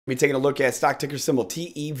We're taking a look at stock ticker symbol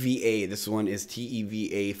TEVA. This one is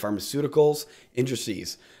Teva Pharmaceuticals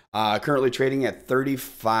Industries. Currently trading at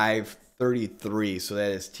 35.33. So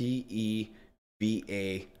that is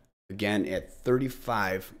TEVA again at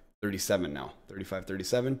 35.37 now.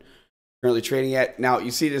 35.37. Currently trading at, now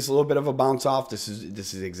you see this a little bit of a bounce off. This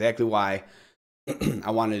is exactly why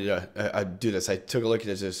I wanted to do this. I took a look at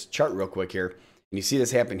this chart real quick here, and you see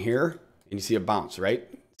this happen here, and you see a bounce, right?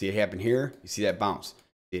 See it happen here, you see that bounce.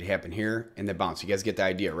 See it happen here, and the bounce. You guys get the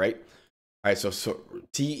idea, right? All right, so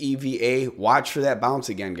TEVA, watch for that bounce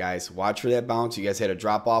again, guys. Watch for that bounce. You guys had a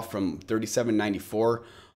drop off from 37.94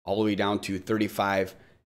 all the way down to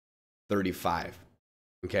 35.35.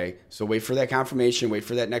 Okay, so wait for that confirmation. Wait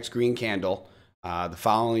for that next green candle the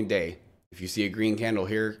following day. If you see a green candle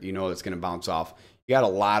here, you know it's going to bounce off. You got a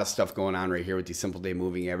lot of stuff going on right here with these simple day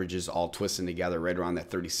moving averages all twisting together right around that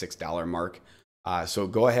 $36 mark. So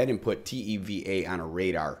go ahead and put TEVA on a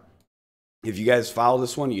radar. If you guys follow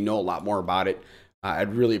this one, you know a lot more about it.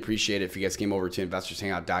 I'd really appreciate it if you guys came over to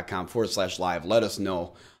investorshangout.com/live. Let us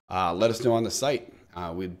know. Let us know on the site.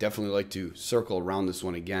 We'd definitely like to circle around this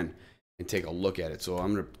one again and take a look at it. So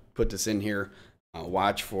I'm going to put this in here.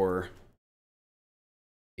 Watch for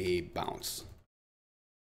a bounce.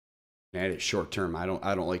 And it's short term. I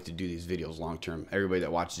don't like to do these videos long term. Everybody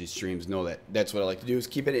that watches these streams know that that's what I like to do, is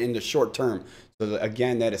keep it in the short term. So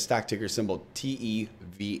again, that is stock ticker symbol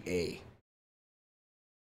TEVA.